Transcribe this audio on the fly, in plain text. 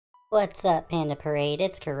What's up, Panda Parade?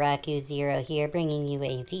 It's Kurraku Zero here, bringing you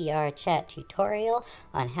a VR chat tutorial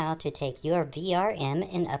on how to take your VRM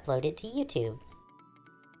and upload it to YouTube.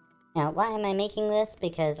 Now, why am I making this?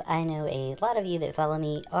 Because I know a lot of you that follow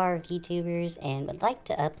me are VTubers and would like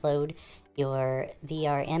to upload your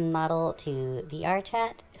VRM model to VR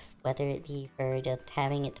chat, whether it be for just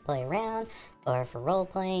having it to play around or for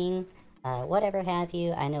role-playing, whatever have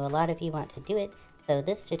you. I know a lot of you want to do it, so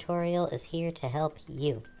this tutorial is here to help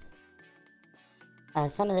you.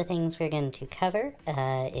 Some of the things we're going to cover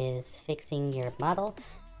is fixing your model,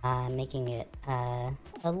 making it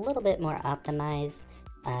a little bit more optimized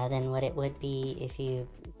than what it would be if you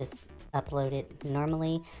just upload it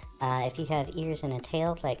normally. If you have ears and a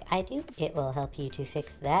tail like I do, it will help you to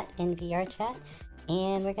fix that in VR chat.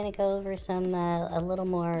 And we're going to go over some a little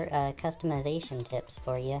more customization tips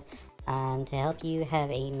for you to help you have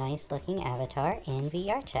a nice looking avatar in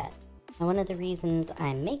VR chat. Now, one of the reasons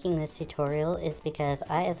I'm making this tutorial is because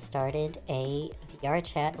I have started a VR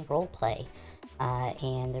chat roleplay.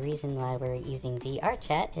 And the reason why we're using VR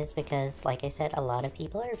chat is because, like I said, a lot of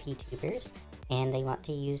people are VTubers and they want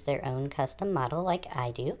to use their own custom model like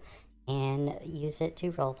I do and use it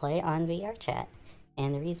to roleplay on VR chat.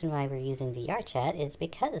 And the reason why we're using VR chat is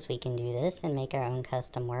because we can do this and make our own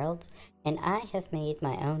custom worlds. And I have made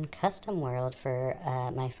my own custom world for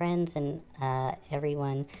my friends and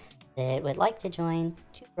everyone that would like to join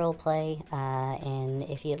to roleplay, and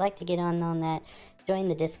if you'd like to get on that, join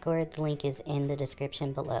the Discord. The link is in the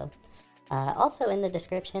description below. Also in the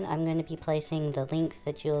description, I'm going to be placing the links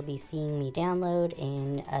that you'll be seeing me download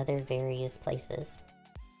in other various places.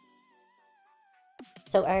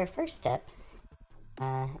 So our first step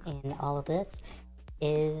in all of this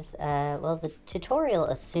is, well, the tutorial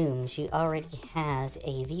assumes you already have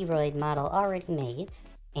a VRoid model already made,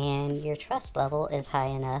 and your trust level is high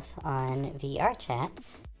enough on VR chat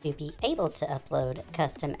to be able to upload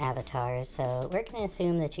custom avatars. So we're going to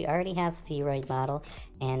assume that you already have a VRoid model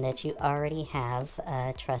and that you already have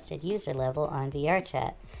a trusted user level on VR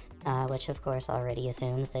chat, which of course already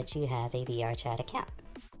assumes that you have a VR chat account.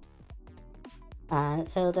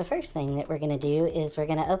 So the first thing that we're going to do is we're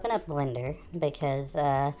going to open up Blender because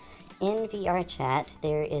in VR chat,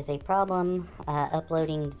 there is a problem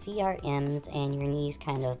uploading VRMs and your knees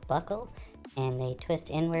kind of buckle and they twist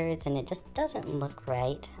inwards and it just doesn't look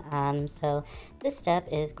right. So this step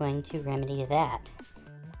is going to remedy that.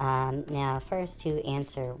 Now first, to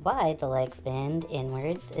answer why the legs bend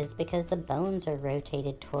inwards is because the bones are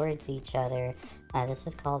rotated towards each other. This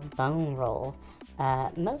is called bone roll.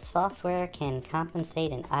 Most software can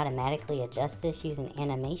compensate and automatically adjust this using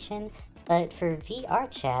animation, but for VR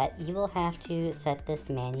chat, you will have to set this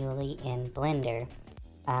manually in Blender.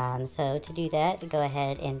 So to do that, go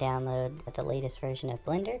ahead and download the latest version of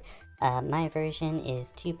Blender. My version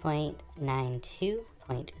is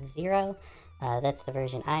 2.92.0. That's the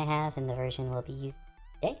version I have, and the version we'll be using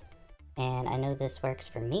today. And I know this works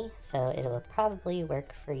for me, so it will probably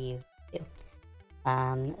work for you too.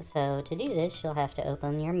 So to do this, you'll have to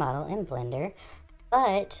open your model in Blender,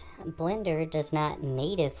 but Blender does not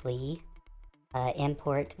natively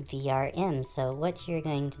import VRM. So what you're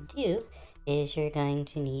going to do is you're going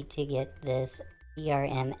to need to get this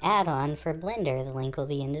VRM add-on for Blender. The link will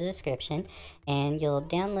be in the description, and you'll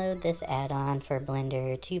download this add-on for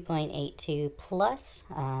Blender 2.82 plus.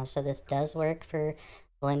 So this does work for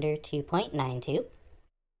Blender 2.92.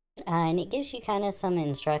 And it gives you kind of some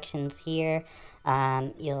instructions here.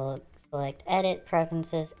 You'll select Edit,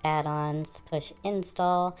 Preferences, Add-ons, push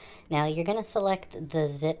Install. Now you're going to select the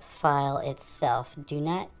zip file itself. Do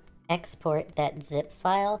not export that zip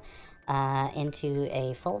file into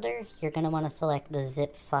a folder. You're going to want to select the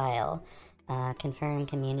zip file. Confirm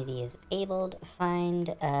community is enabled. Find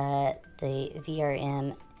the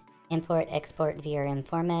VRM, import, export VRM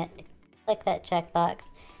format. Click that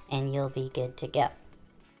checkbox and you'll be good to go.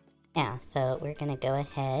 Yeah, so we're going to go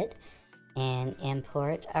ahead and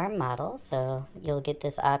import our model. So you'll get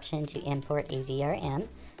this option to import a VRM.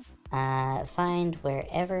 Find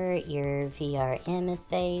wherever your VRM is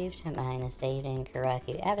saved. Mine is saved in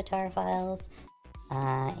Kurraku avatar files.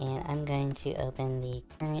 And I'm going to open the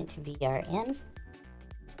current VRM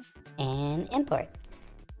and import.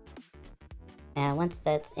 Now once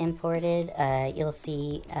that's imported, you'll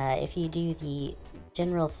see if you do the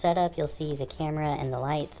general setup, you'll see the camera and the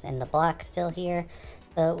lights and the block still here.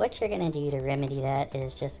 So what you're going to do to remedy that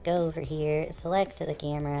is just go over here, select the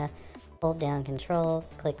camera, hold down Control,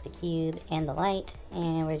 click the cube and the light,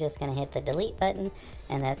 and we're just going to hit the delete button,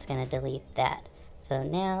 and that's going to delete that. So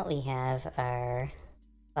now we have our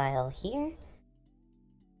file here.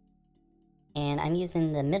 And I'm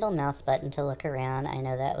using the middle mouse button to look around. I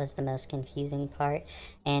know that was the most confusing part.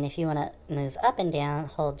 And if you want to move up and down,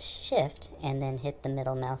 hold shift and then hit the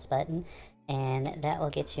middle mouse button, and that will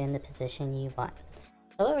get you in the position you want.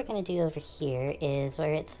 So what we're going to do over here is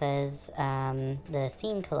where it says the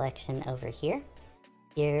scene collection over here,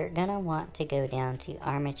 you're going to want to go down to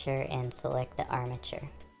armature and select the armature.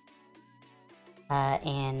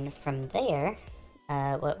 And from there,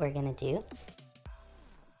 what we're going to do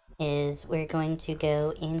is we're going to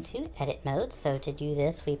go into edit mode. So to do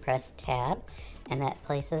this, we press tab, and that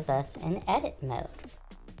places us in edit mode.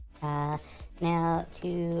 Now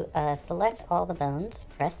to select all the bones,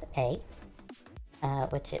 press A,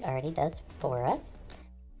 which it already does for us.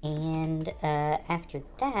 And after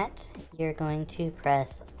that, you're going to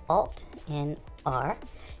press Alt and R,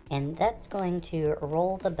 and that's going to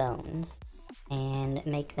roll the bones and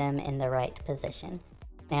make them in the right position.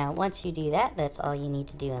 Now, once you do that, that's all you need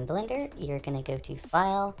to do in Blender. You're going to go to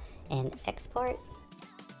File and Export,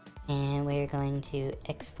 and we're going to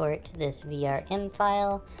export this VRM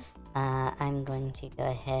file. I'm going to go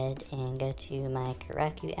ahead and go to my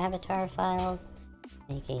Kurraku avatar files,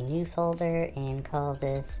 make a new folder, and call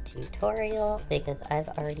this tutorial because I've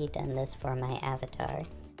already done this for my avatar.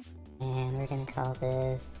 And we're going to call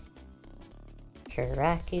this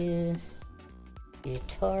Kurraku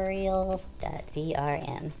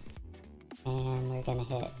tutorial.vrm, and we're going to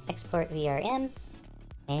hit export VRM,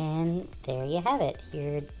 and there you have it.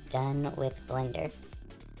 You're done with Blender.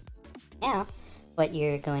 Now what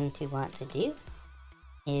you're going to want to do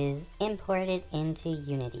is import it into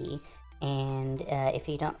Unity, and if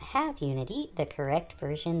you don't have Unity, the correct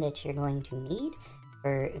version that you're going to need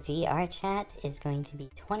for VRChat is going to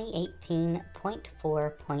be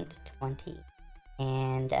 2018.4.20.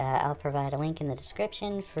 And I'll provide a link in the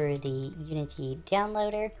description for the Unity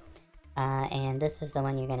downloader, and this is the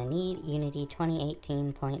one you're going to need, Unity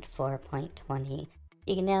 2018.4.20.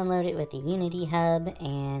 You can download it with the Unity Hub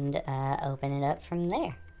and open it up from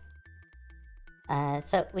there.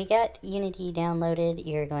 So we got Unity downloaded.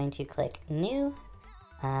 You're going to click New,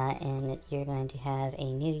 and you're going to have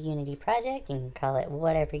a new Unity project. You can call it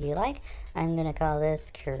whatever you like. I'm going to call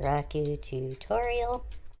this Kurraku Tutorial.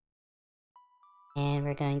 And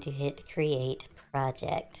we're going to hit Create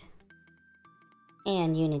Project.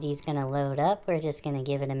 And Unity's going to load up. We're just going to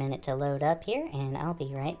give it a minute to load up here, and I'll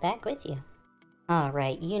be right back with you.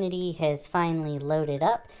 Alright, Unity has finally loaded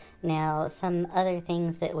up. Now, some other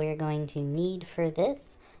things that we're going to need for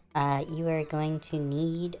this. You are going to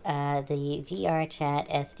need the VRChat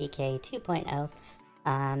SDK 2.0,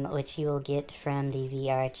 which you will get from the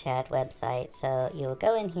VRChat website. So you'll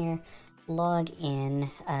go in here, log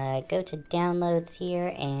in, go to downloads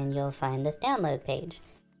here, and you'll find this download page.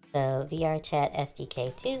 So VRChat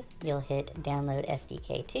SDK 2, you'll hit download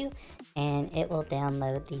SDK 2, and it will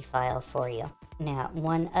download the file for you. Now,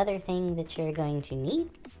 one other thing that you're going to need,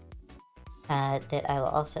 that I will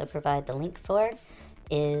also provide the link for,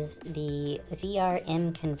 is the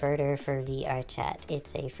VRM converter for VRChat.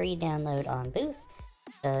 It's a free download on Booth.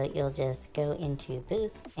 So you'll just go into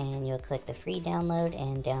Booth and you'll click the free download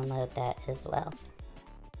and download that as well.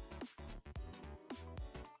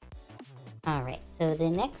 Alright, so the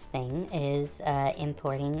next thing is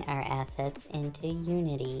importing our assets into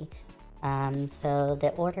Unity. So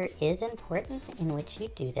the order is important in which you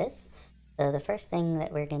do this. So the first thing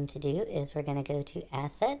that we're going to do is we're going to go to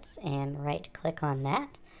Assets and right click on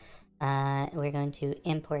that. We're going to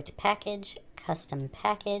import package, custom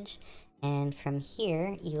package, and from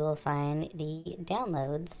here you will find the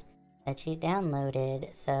downloads that you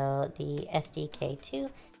downloaded. So the SDK2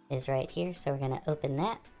 is right here, so we're going to open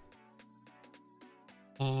that.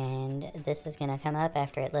 And this is going to come up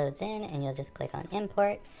after it loads in, and you'll just click on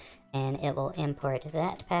import, and it will import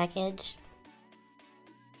that package.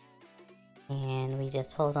 And we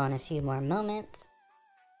just hold on a few more moments.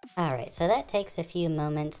 Alright, so that takes a few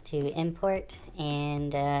moments to import,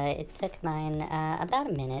 and it took mine about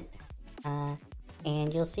a minute.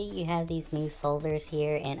 And you'll see you have these new folders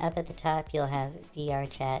here, and up at the top you'll have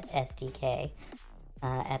VRChat SDK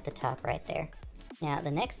at the top right there. Now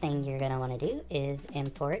the next thing you're going to want to do is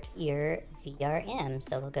import your VRM.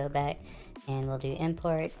 So we'll go back and we'll do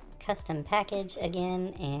import custom package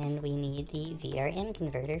again, and we need the VRM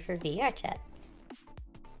converter for VRChat.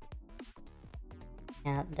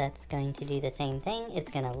 Now that's going to do the same thing.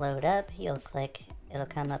 It's going to load up. You'll click, it'll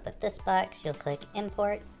come up with this box. You'll click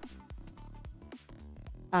import.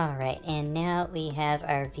 Alright, and now we have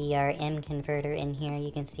our VRM converter in here.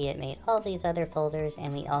 You can see it made all these other folders,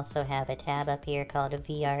 and we also have a tab up here called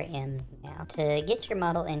VRM now. To get your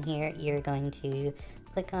model in here, you're going to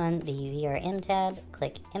click on the VRM tab,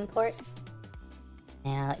 click import,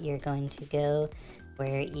 Now you're going to go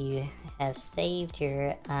where you have saved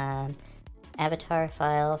your avatar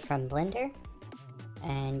file from Blender,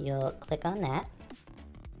 and you'll click on that,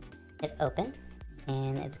 hit open,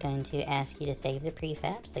 and it's going to ask you to save the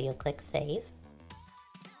prefab, so you'll click save.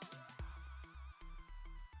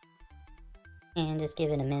 And just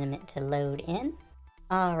give it a minute to load in.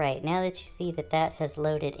 Alright, now that you see that that has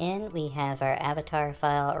loaded in, we have our avatar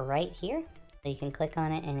file right here. So you can click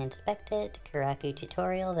on it and inspect it. Kurraku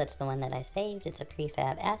tutorial, that's the one that I saved. It's a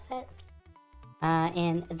prefab asset.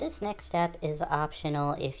 And this next step is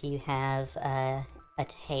optional if you have a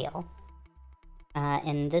tail.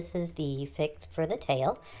 And this is the fix for the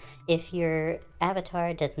tail. If your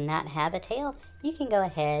avatar does not have a tail, you can go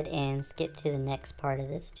ahead and skip to the next part of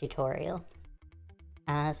this tutorial.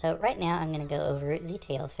 So right now I'm going to go over the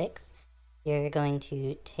tail fix. You're going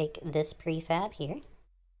to take this prefab here,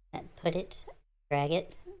 and drag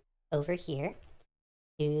it over here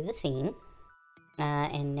to the scene.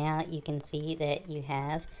 And now you can see that you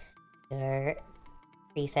have your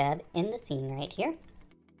prefab in the scene right here.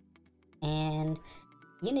 And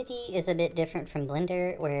Unity is a bit different from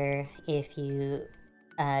Blender, where if you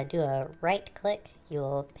do a right click,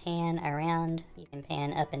 you'll pan around. You can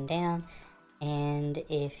pan up and down. And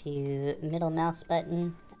if you middle mouse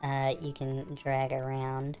button, you can drag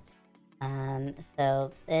around.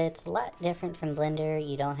 So it's a lot different from Blender.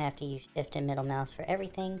 You don't have to use shift and middle mouse for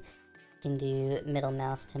everything. You can do middle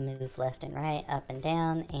mouse to move left and right, up and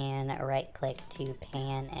down, and right click to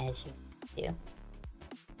pan as you do.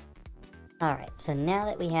 Alright, so now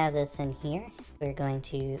that we have this in here, we're going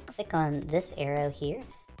to click on this arrow here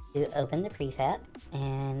to open the prefab,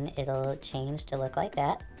 and it'll change to look like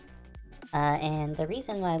that. And the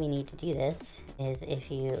reason why we need to do this is if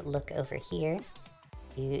you look over here,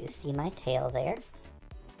 you see my tail there.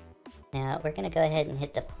 Now we're going to go ahead and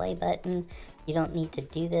hit the play button. You don't need to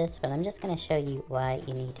do this, but I'm just going to show you why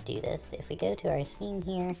you need to do this. If we go to our scene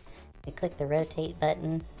here, we click the rotate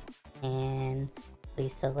button, and we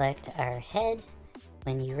select our head.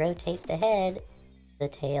 When you rotate the head, the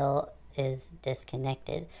tail is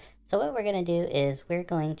disconnected. So what we're going to do is we're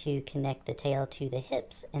going to connect the tail to the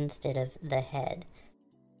hips instead of the head.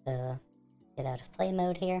 So get out of play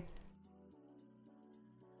mode here.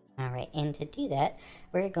 Alright, and to do that,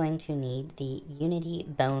 we're going to need the Unity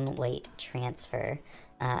bone weight transfer.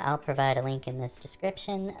 I'll provide a link in this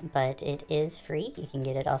description, but it is free. You can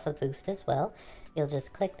get it off of Booth as well. You'll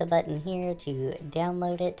just click the button here to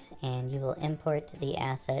download it, and you will import the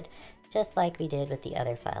asset just like we did with the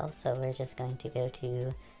other file. So we're just going to go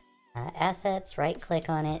to Assets, right click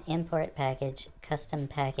on it, import package, custom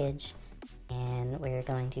package, and we're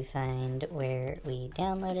going to find where we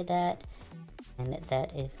downloaded that, and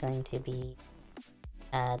that is going to be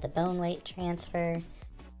the bone weight transfer,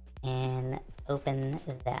 and open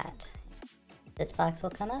that. This box will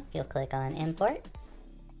come up, you'll click on import.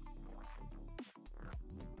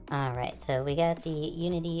 Alright, so we got the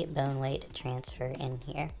Unity bone weight transfer in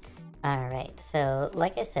here. Alright, so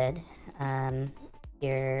like I said,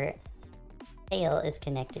 your tail is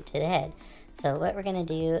connected to the head. So what we're going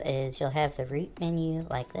to do is you'll have the root menu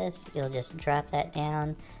like this. You'll just drop that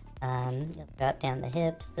down. You'll drop down the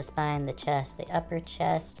hips, the spine, the chest, the upper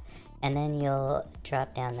chest, and then you'll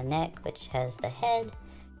drop down the neck, which has the head.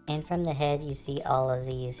 And from the head you see all of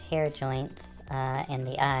these hair joints and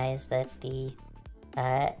the eyes that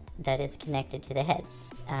is connected to the head.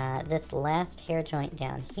 This last hair joint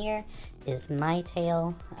down here is my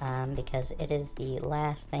tail, because it is the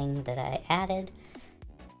last thing that I added.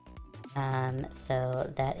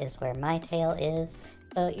 So that is where my tail is.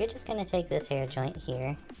 So you're just going to take this hair joint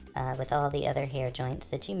here with all the other hair joints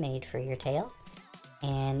that you made for your tail,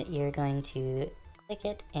 and you're going to click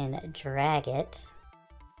it and drag it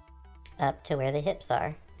up to where the hips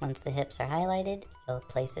are. Once the hips are highlighted, you'll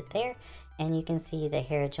place it there, and you can see the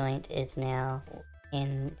hair joint is now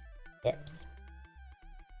in hips.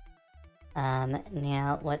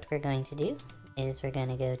 Now what we're going to do is we're going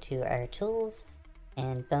to go to our tools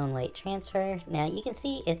and bone weight transfer. Now you can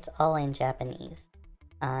see it's all in Japanese.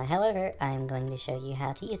 However, I'm going to show you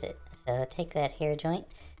how to use it. So take that hair joint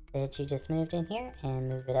that you just moved in here and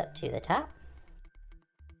move it up to the top.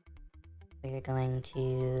 We're going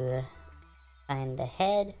to find the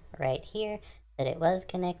head right here that it was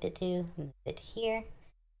connected to, move it here,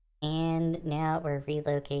 and now we're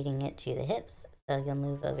relocating it to the hips. So you'll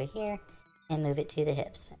move over here and move it to the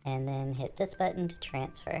hips, and then hit this button to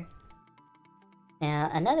transfer. Now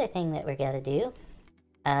another thing that we're going to do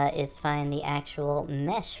is find the actual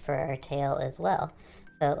mesh for our tail as well.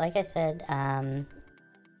 So like I said,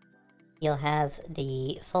 you'll have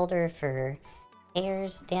the folder for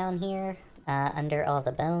hairs down here under all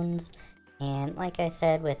the bones. And like I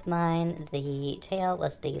said with mine, the tail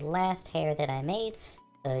was the last hair that I made.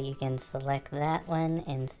 So you can select that one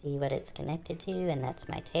and see what it's connected to, and that's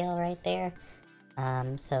my tail right there.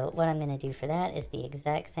 So what I'm going to do for that is the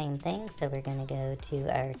exact same thing. So we're going to go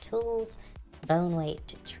to our tools, bone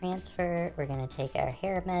weight transfer. We're going to take our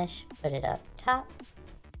hair mesh, put it up top.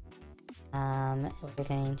 We're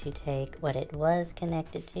going to take what it was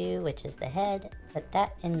connected to, which is the head, put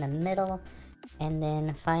that in the middle. And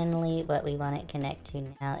then finally what we want it to connect to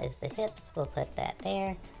now is the hips. We'll put that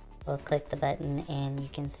there. We'll click the button and you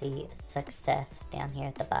can see success down here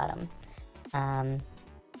at the bottom.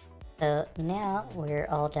 So now we're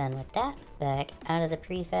all done with that. Back out of the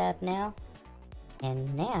prefab now.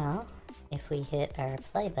 And now if we hit our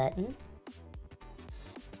play button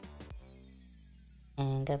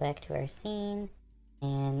and go back to our scene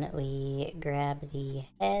and we grab the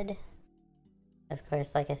head. Of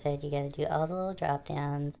course, like I said, you gotta do all the little drop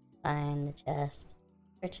downs, find the chest,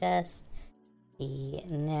 her chest, the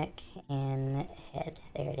neck, and head.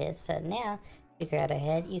 There it is. So now, if you grab our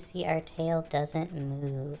head, you see our tail doesn't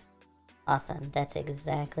move. Awesome. That's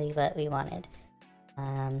exactly what we wanted.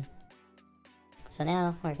 So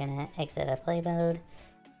now we're gonna exit our play mode.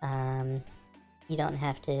 You don't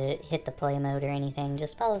have to hit the play mode or anything.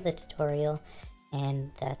 Just follow the tutorial,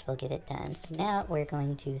 and that will get it done. So now we're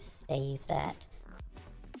going to save that.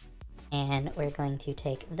 And we're going to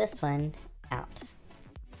take this one out.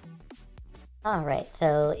 Alright,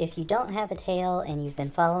 so if you don't have a tail and you've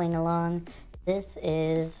been following along, this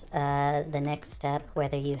is the next step,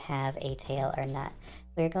 whether you have a tail or not.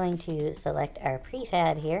 We're going to select our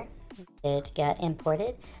prefab here. It got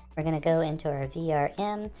imported. We're going to go into our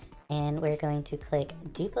VRM and we're going to click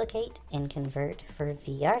duplicate and convert for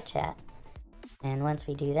VR chat. And once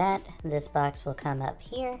we do that, this box will come up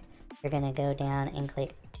here. We're going to go down and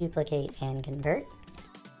click duplicate and convert.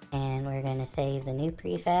 And we're going to save the new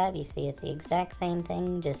prefab. You see it's the exact same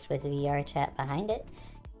thing, just with VR chat behind it.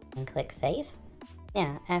 And click save.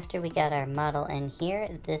 Now, after we got our model in here,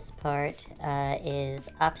 this part is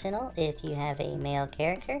optional if you have a male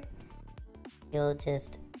character. You'll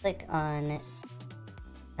just click on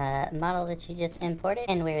model that you just imported,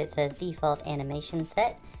 and where it says default animation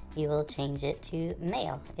set, you will change it to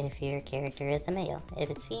male if your character is a male. If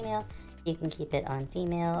it's female, you can keep it on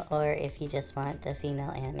female, or if you just want the female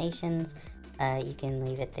animations, you can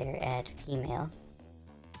leave it there at female.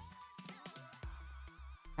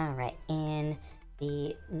 Alright, and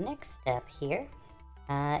the next step here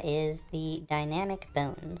is the dynamic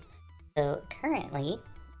bones. So currently,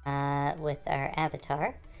 with our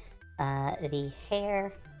avatar, the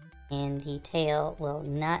hair and the tail will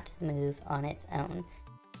not move on its own.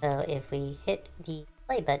 So if we hit the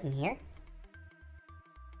play button here,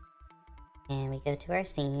 and we go to our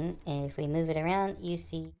scene, and if we move it around, you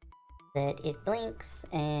see that it blinks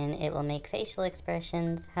and it will make facial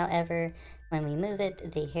expressions. However, when we move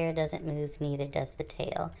it, the hair doesn't move, neither does the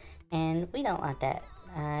tail. And we don't want that.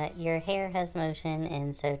 Your hair has motion,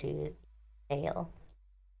 and so do the tail.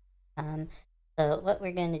 So what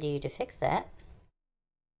we're going to do to fix that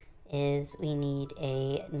is we need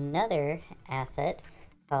another asset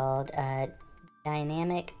called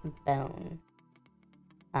dynamic bone.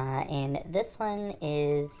 And this one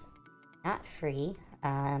is not free.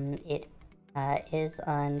 It is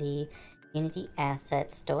on the Unity Asset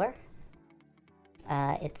Store.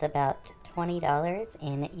 It's about $20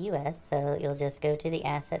 in US, so you'll just go to the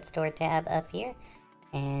Asset Store tab up here,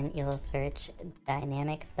 and you'll search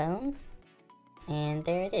Dynamic Bone, and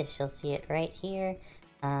there it is. You'll see it right here,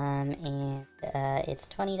 and it's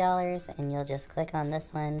 $20, and you'll just click on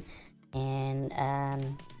this one and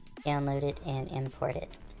download it and import it.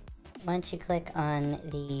 Once you click on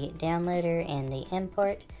the downloader and the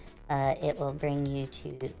import, it will bring you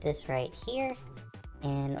to this right here.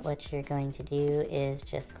 And what you're going to do is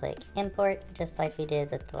just click import, just like we did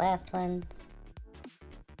with the last one.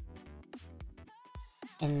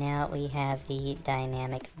 And now we have the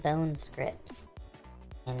dynamic bone scripts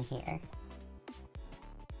in here.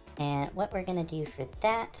 And what we're going to do for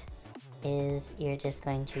that is you're just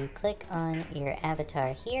going to click on your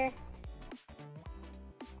avatar here,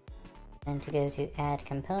 and to go to add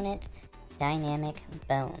component, dynamic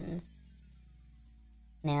bones.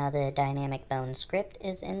 Now the dynamic bone script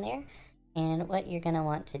is in there, and what you're going to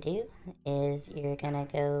want to do is you're going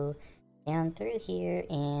to go down through here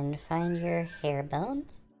and find your hair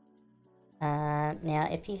bones. Now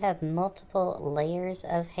if you have multiple layers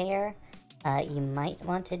of hair, you might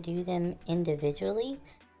want to do them individually.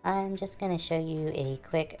 I'm just going to show you a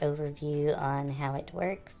quick overview on how it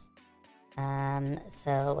works.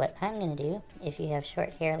 So what I'm gonna do, if you have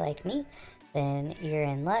short hair like me, then you're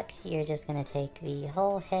in luck. You're just gonna take the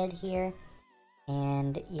whole head here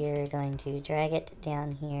and you're going to drag it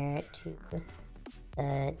down here to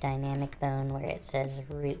the dynamic bone where it says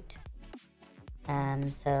root.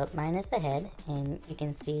 So mine is the head, and you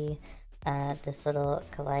can see this little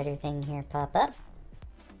collider thing here pop up.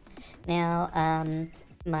 Now,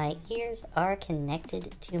 my ears are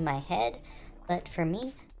connected to my head, but for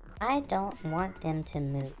me, I don't want them to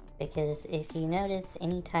move, because if you notice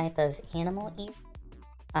any type of animal ear,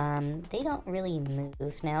 they don't really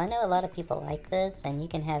move. Now, I know a lot of people like this, and you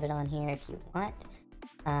can have it on here if you want,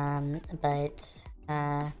 but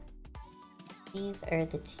these are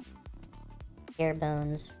the two hair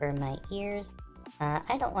bones for my ears.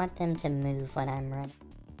 I don't want them to move when I'm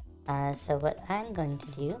running. So what I'm going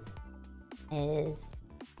to do is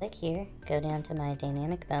click here, go down to my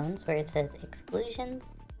dynamic bones where it says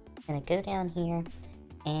exclusions. I'm gonna go down here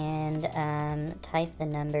and type the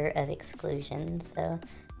number of exclusions. So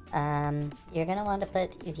you're gonna want to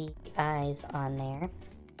put the eyes on there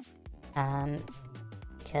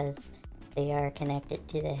because they are connected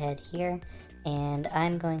to the head here, and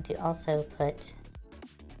I'm going to also put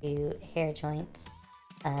 2 hair joints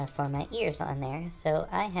for my ears on there. So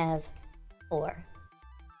I have 4.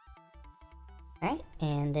 Alright,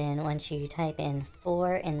 and then once you type in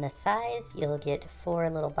 4 in the size, you'll get 4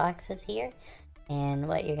 little boxes here. And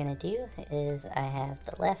what you're going to do is I have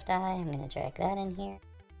the left eye, I'm going to drag that in here.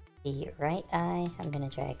 The right eye, I'm going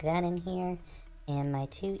to drag that in here. And my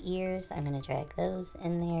 2 ears, I'm going to drag those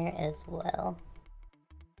in there as well.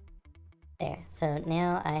 There, so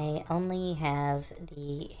now I only have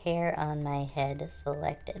the hair on my head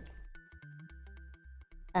selected.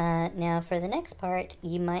 Now for the next part,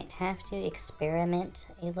 you might have to experiment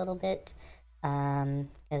a little bit,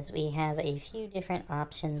 because we have a few different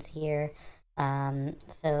options here.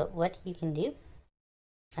 So what you can do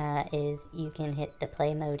is you can hit the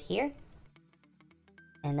play mode here,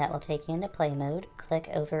 and that will take you into play mode. Click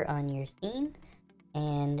over on your scene,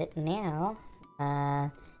 and now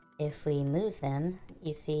if we move them,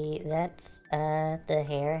 you see that's the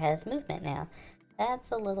hair has movement now.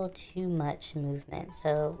 That's a little too much movement,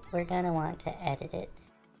 so we're going to want to edit it.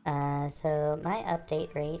 So my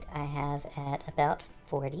update rate I have at about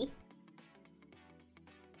 40.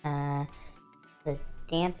 The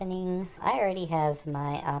dampening, I already have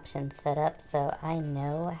my options set up, so I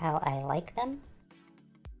know how I like them.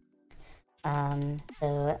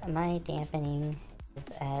 So my dampening is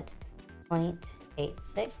at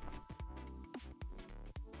 0.86.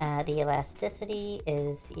 The elasticity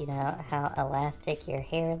is, you know, how elastic your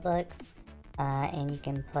hair looks, and you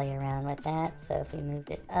can play around with that. So if we move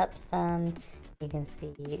it up some, you can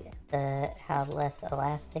see how less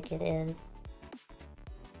elastic it is.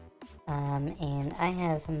 And I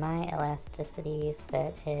have my elasticity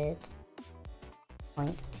set at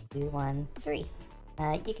 0.213.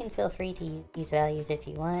 You can feel free to use these values if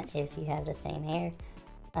you want, if you have the same hair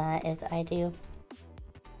as I do.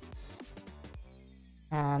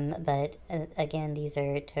 But again, these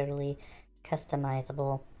are totally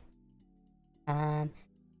customizable.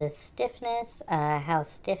 The stiffness, how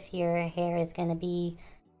stiff your hair is going to be,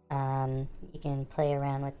 you can play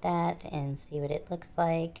around with that and see what it looks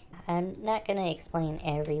like. I'm not going to explain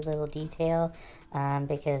every little detail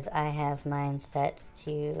because I have mine set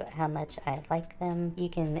to how much I like them. You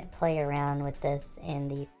can play around with this in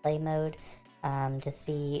the play mode to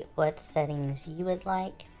see what settings you would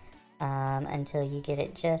like. Until you get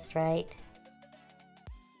it just right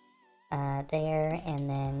there, and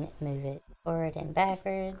then move it forward and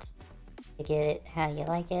backwards to get it how you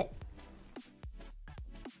like it.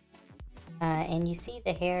 And you see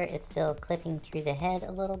the hair is still clipping through the head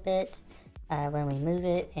a little bit when we move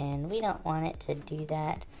it, and we don't want it to do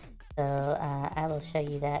that. So I will show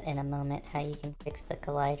you that in a moment, how you can fix the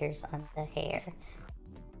colliders on the hair.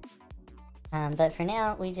 But for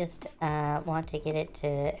now, we just want to get it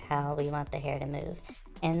to how we want the hair to move.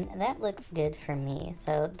 And that looks good for me.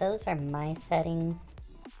 So those are my settings.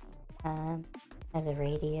 I have the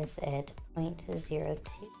radius at 0.02.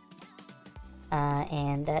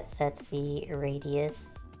 And that sets the radius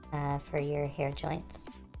for your hair joints.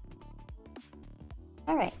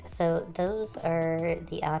 Alright, so those are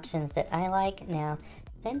the options that I like. Now,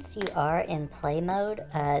 since you are in play mode,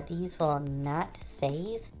 these will not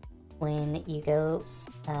save when you go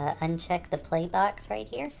uncheck the play box right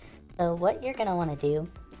here. So what you're going to want to do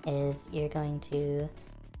is you're going to,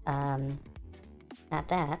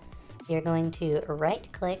 you're going to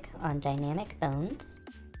right click on dynamic bones,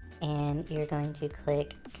 and you're going to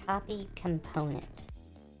click copy component.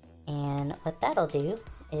 And what that'll do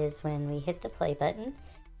is when we hit the play button,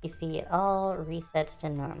 you see it all resets to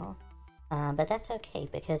normal. But that's okay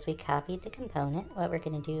because we copied the component. What we're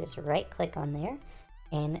going to do is right click on there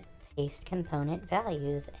and paste component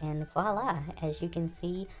values, and voila, as you can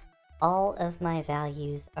see, all of my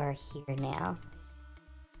values are here now.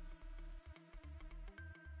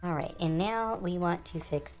 Alright, and now we want to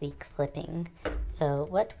fix the clipping. So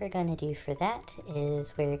what we're going to do for that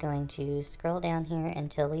is we're going to scroll down here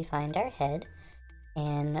until we find our head.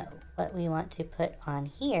 And what we want to put on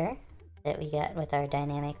here that we got with our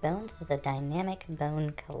dynamic bones is a dynamic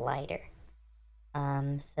bone collider.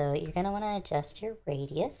 So you're going to want to adjust your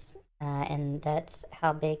radius, and that's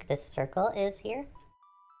how big this circle is here.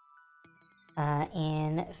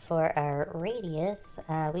 And for our radius,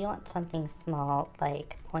 we want something small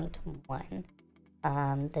like 0.1,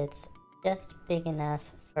 that's just big enough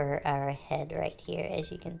for our head right here,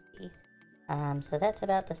 as you can see. So that's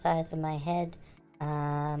about the size of my head,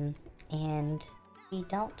 and we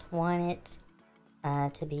don't want it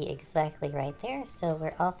to be exactly right there, so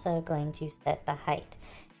we're also going to set the height.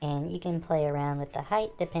 And you can play around with the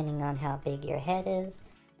height depending on how big your head is.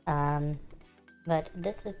 But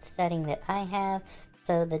this is the setting that I have.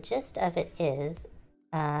 So the gist of it is,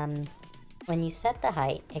 when you set the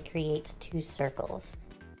height, it creates two circles.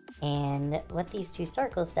 And what these two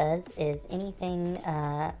circles does is anything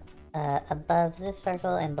above this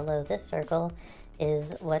circle and below this circle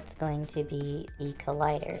is what's going to be the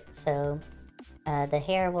collider. So the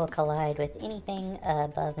hair will collide with anything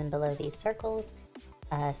above and below these circles,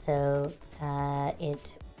 so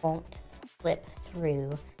it won't flip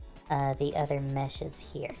through the other meshes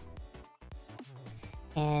here.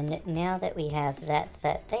 And now that we have that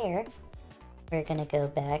set there, we're going to go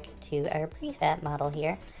back to our prefab model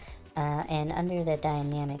here, and under the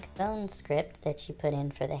dynamic bone script that you put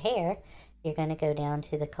in for the hair, you're going to go down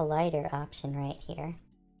to the collider option right here.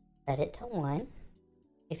 Set it to 1.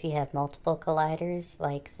 If you have multiple colliders,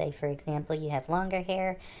 like say for example you have longer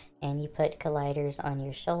hair and you put colliders on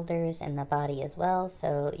your shoulders and the body as well,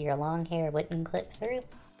 so your long hair wouldn't clip through,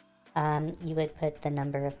 you would put the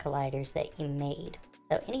number of colliders that you made.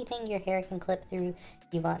 So anything your hair can clip through,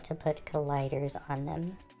 you want to put colliders on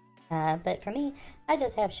them. But for me, I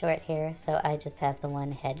just have short hair, so I just have the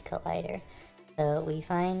one head collider. So we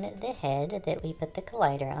find the head that we put the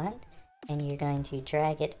collider on, and you're going to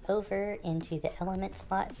drag it over into the element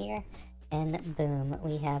slot here, and boom,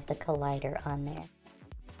 we have the collider on there.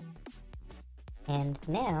 And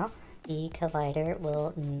now the collider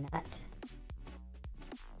will not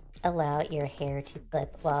allow your hair to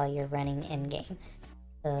clip while you're running in-game.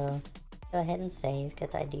 So go ahead and save,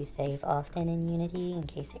 because I do save often in Unity in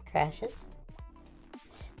case it crashes.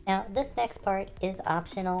 Now this next part is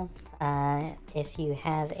optional if you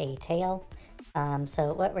have a tail.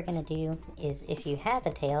 So what we're going to do is, if you have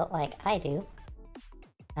a tail like I do,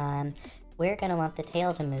 we're going to want the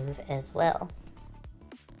tail to move as well.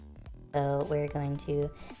 So we're going to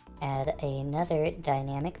add another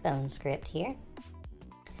dynamic bone script here.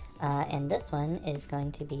 And this one is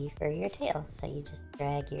going to be for your tail. So you just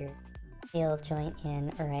drag your tail joint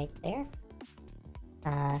in right there.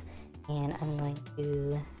 And I'm going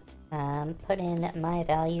to put in my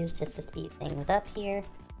values just to speed things up here.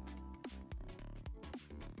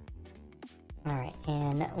 Alright,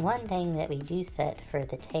 and one thing that we do set for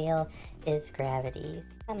the tail is gravity.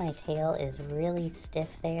 My tail is really stiff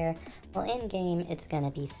there. Well, in game it's going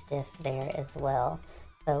to be stiff there as well.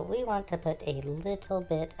 So we want to put a little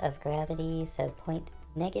bit of gravity, so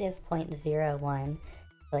negative 0.01,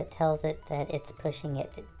 so it tells it that it's pushing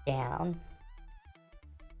it down.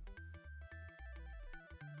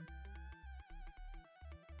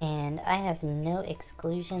 And I have no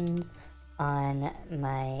exclusions on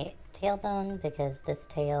my tailbone because this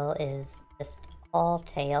tail is just all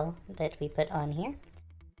tail that we put on here.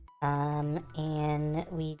 And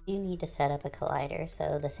we do need to set up a collider.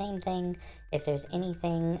 So the same thing, if there's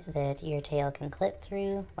anything that your tail can clip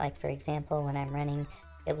through, like for example when I'm running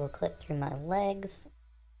it will clip through my legs.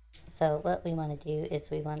 So what we want to do is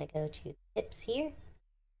we want to go to tips here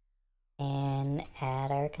and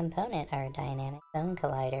add our component, our dynamic bone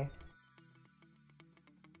collider.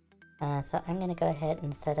 So I'm going to go ahead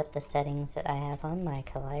and set up the settings that I have on my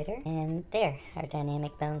collider, and there, our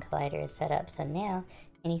dynamic bone collider is set up. So now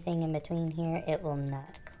anything in between here, it will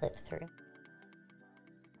not clip through.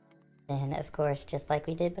 Then of course, just like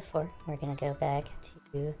we did before, we're going to go back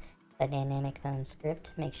to the dynamic bone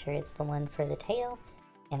script, make sure it's the one for the tail,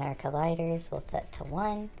 and our colliders will set to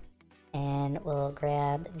 1, and we'll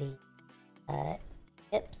grab the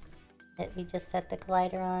tips that we just set the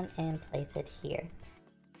collider on and place it here.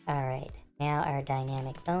 Alright, now our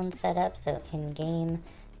dynamic bone setup, so in game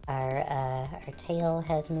our tail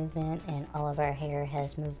has movement and all of our hair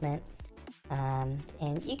has movement.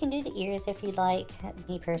 And you can do the ears if you'd like.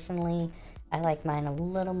 Me personally, I like mine a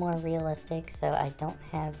little more realistic, so I don't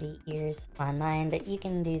have the ears on mine, but you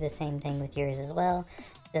can do the same thing with yours as well.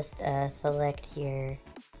 Just select your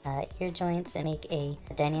ear joints and make a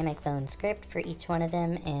dynamic bone script for each one of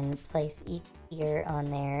them and place each ear on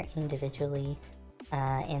there individually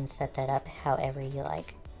and set that up however you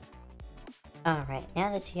like. Alright,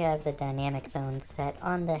 now that you have the dynamic bones set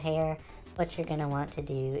on the hair, what you're going to want to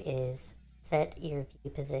do is set your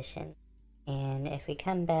view position. And if we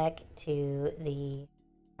come back to the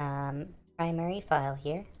primary file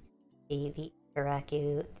here, the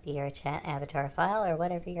Kurraku VR chat avatar file, or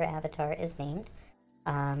whatever your avatar is named,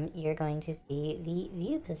 you're going to see the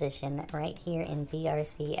view position right here in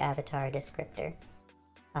VRC avatar descriptor.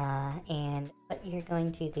 And what you're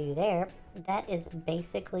going to do there, that is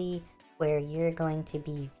basically where you're going to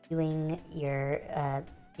be viewing your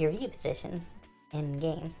view position in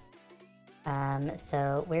game.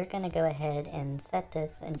 So we're going to go ahead and set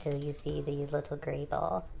this until you see the little gray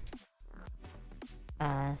ball.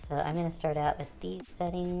 So I'm going to start out with these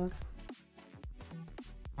settings.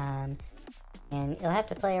 And you'll have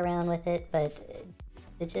to play around with it, but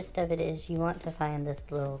the gist of it is you want to find this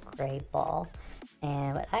little gray ball.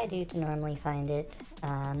 And what I do to normally find it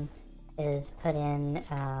is put in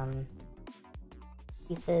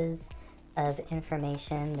pieces of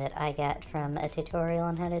information that I got from a tutorial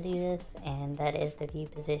on how to do this, and that is the view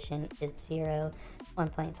position is 0,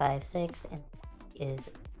 1.56, and is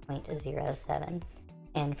 0.07.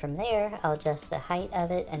 And from there, I'll adjust the height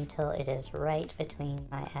of it until it is right between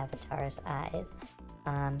my avatar's eyes.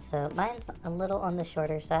 So mine's a little on the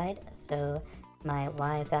shorter side, so my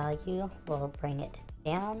Y value will bring it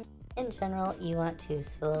down. In general, you want to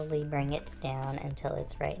slowly bring it down until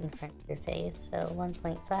it's right in front of your face. So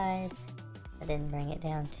 1.5, I didn't bring it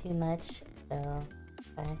down too much, so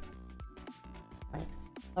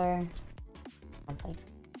 5.4,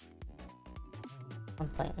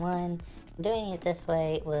 1.1. Doing it this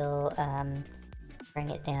way will bring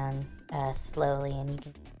it down slowly, and you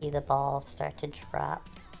can see the ball start to drop.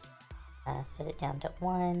 Set it down to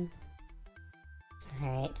 1.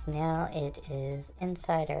 Alright, now it is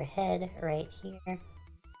inside our head right here.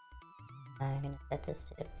 I'm going to set this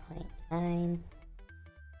to 0.9. I'm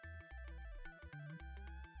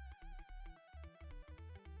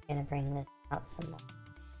going to bring this out some more.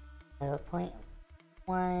 So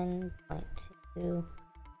 0.1, 0.2,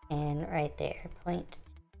 and right there, 0.2,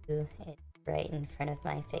 it's right in front of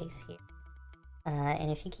my face here. And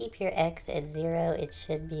if you keep your X at 0, it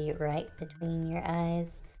should be right between your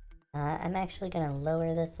eyes. I'm actually going to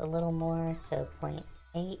lower this a little more, so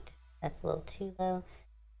 0.8, that's a little too low.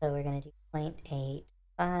 So we're going to do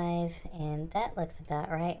 0.85, and that looks about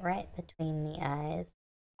right. Right between the eyes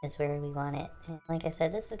is where we want it. And like I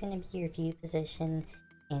said, this is going to be your view position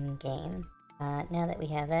in game. Now that we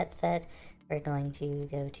have that set, we're going to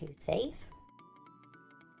go to save.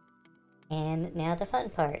 And now the fun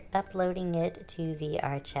part, uploading it to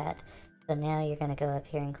VRChat. So now you're going to go up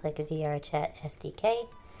here and click VRChat SDK.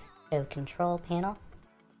 Go control panel,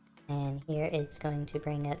 and here it's going to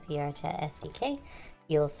bring up VRChat SDK.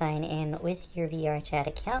 You'll sign in with your VRChat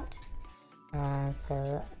account.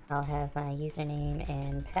 So I'll have my username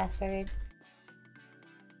and password.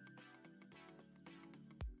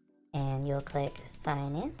 And you'll click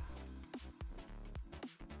sign in.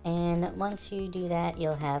 And once you do that,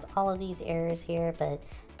 you'll have all of these errors here, but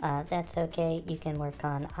that's okay. You can work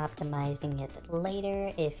on optimizing it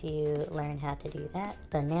later if you learn how to do that.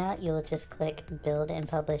 So now you'll just click build and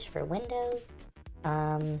publish for Windows.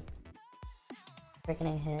 We're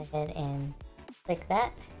gonna go ahead and click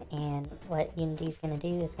that, and what Unity is gonna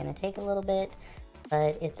do is gonna take a little bit,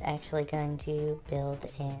 but it's actually going to build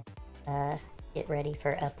and get ready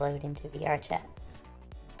for upload into VRChat.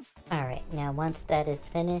 Alright, now once that is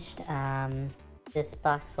finished, this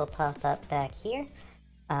box will pop up back here.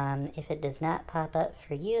 If it does not pop up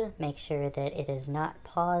for you, make sure that it is not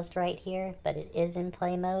paused right here, but it is in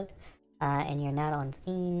play mode, and you're not on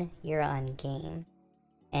scene, you're on game.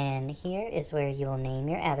 And here is where you will name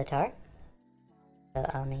your avatar. So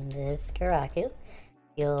I'll name this Kurraku.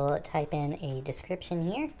 You'll type in a description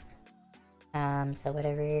here. So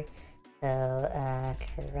whatever, so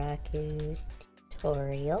Kurraku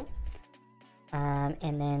tutorial.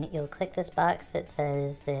 And then you'll click this box that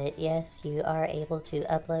says that yes, you are able to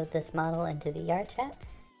upload this model into VRChat,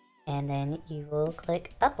 and then you will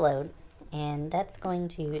click upload, and that's going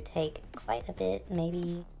to take quite a bit,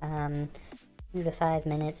 maybe 2 to 5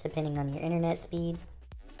 minutes depending on your internet speed.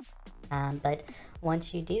 But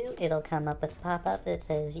once you do, it'll come up with a pop-up that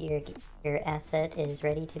says your asset is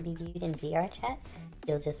ready to be viewed in VR chat.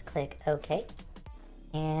 You'll just click OK.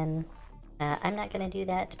 And I'm not going to do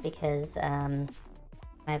that because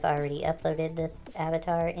I've already uploaded this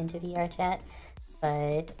avatar into VR chat.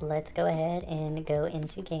 But let's go ahead and go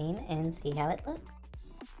into game and see how it looks.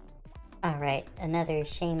 Alright, another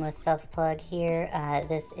shameless self-plug here.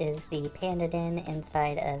 This is the Panda Den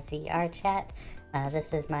inside of VR chat.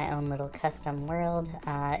 This is my own little custom world.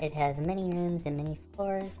 It has many rooms and many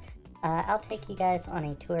floors. I'll take you guys on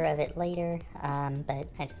a tour of it later, but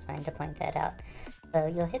I just wanted to point that out. So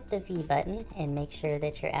you'll hit the V button and make sure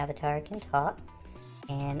that your avatar can talk,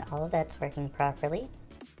 and all of that's working properly.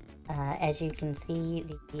 As you can see,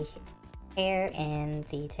 the hair and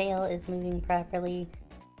the tail is moving properly.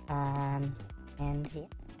 And yeah,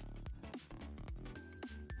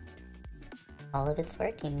 all of it's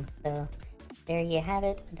working. So there you have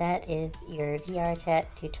it. That is your VR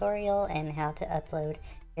chat tutorial and how to upload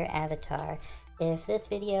your avatar. If this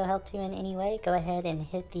video helped you in any way, go ahead and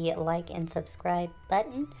hit the like and subscribe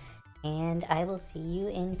button, and I will see you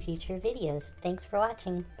in future videos. Thanks for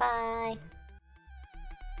watching. Bye!